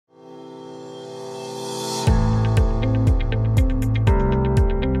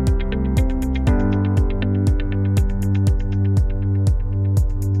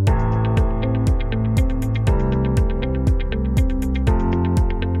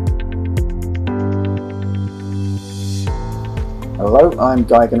Hello, I'm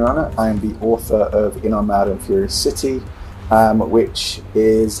Guy Gunaratne. I am the author of In Our Mad and Furious City, which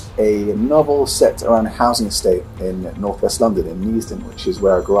is a novel set around a housing estate in northwest London, in Neasden, which is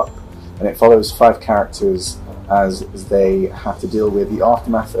where I grew up. And it follows 5 characters as they have to deal with the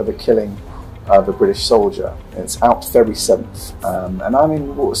aftermath of a killing of a British soldier. It's out February 7th. And I'm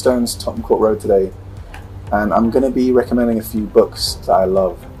in Waterstones, Tottenham Court Road today, and I'm going to be recommending a few books that I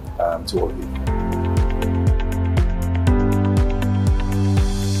love to all of you.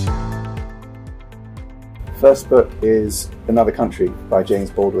 First book is Another Country by James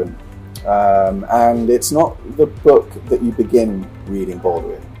Baldwin, and it's not the book that you begin reading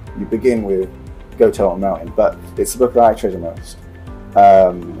Baldwin. You begin with Go Tell on Mountain, but it's the book that I treasure most.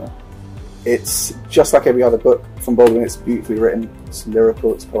 It's just like every other book from Baldwin. It's beautifully written, it's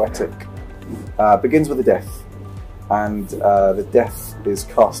lyrical, it's poetic. Begins with a death, and the death is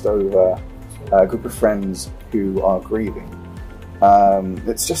cast over a group of friends who are grieving.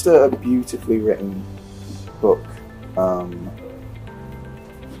 It's just a beautifully written book, and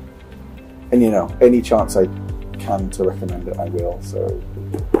you know, any chance I can to recommend it, I will, so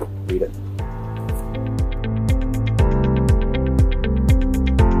read it.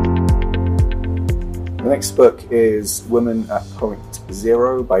 The next book is Woman at Point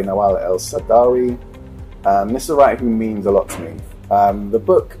Zero by Nawal El-Sadawi. This is a writer who means a lot to me. The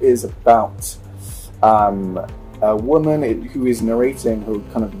book is about a woman who is narrating, who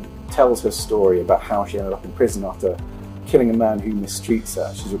kind of tells her story about how she ended up in prison after killing a man who mistreats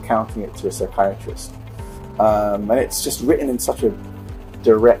her. She's recounting it to a psychiatrist. And it's just written in such a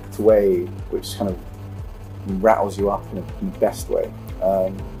direct way, which kind of rattles you up in the best way.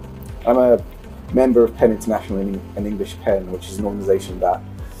 I'm a member of PEN International and English PEN, which is an organisation that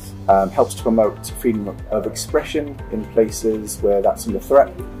helps to promote freedom of expression in places where that's under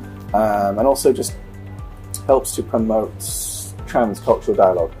threat, and also just helps to promote transcultural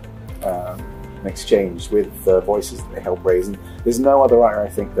dialogue and exchange with the voices that they help raise. And there's no other writer, I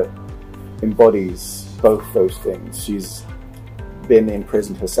think, that embodies both those things. She's been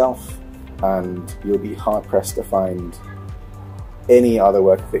imprisoned herself, and you'll be hard-pressed to find any other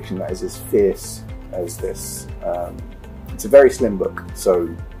work of fiction that is as fierce as this. It's a very slim book, so,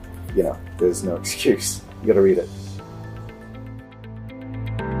 you know, there's no excuse. You gotta read it.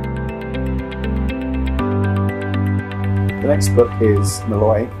 The next book is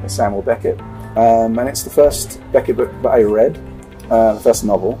Malloy by Samuel Beckett, and it's the first Beckett book that I read, the first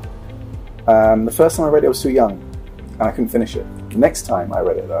novel. The first time I read it I was too young, and I couldn't finish it. The next time I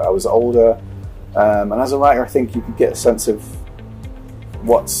read it though, I was older, and as a writer I think you could get a sense of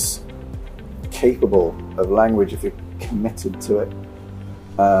what's capable of language if you're committed to it,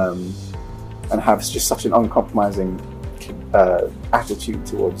 and have just such an uncompromising attitude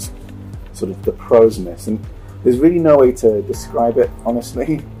towards sort of the proseness. And there's really no way to describe it,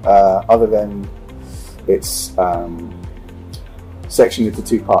 honestly, other than it's sectioned into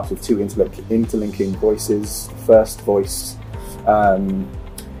 2 parts with 2 interlinking voices. The first voice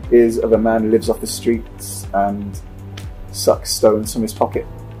is of a man who lives off the streets and sucks stones from his pocket.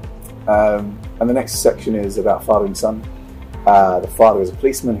 And the next section is about father and son. The father is a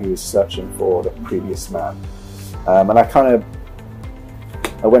policeman who is searching for the previous man. And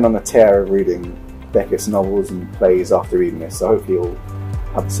I went on a tear of reading Beckett's novels and plays after reading this, so hopefully it'll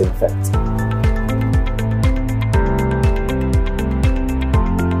have the same effect.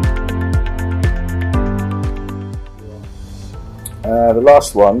 The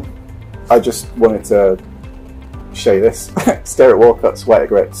last one, I just wanted to show you this. Stare at Walcott's White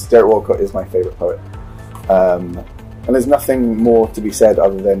Regrets. Stare at Walcott is my favourite poet. And there's nothing more to be said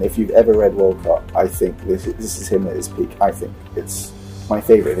other than if you've ever read Walcott, I think this is him at his peak. I think it's my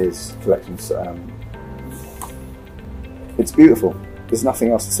favourite in his collections. It's beautiful. There's nothing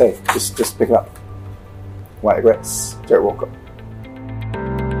else to say. Just pick it up. White Regrets, Stare at Walcott.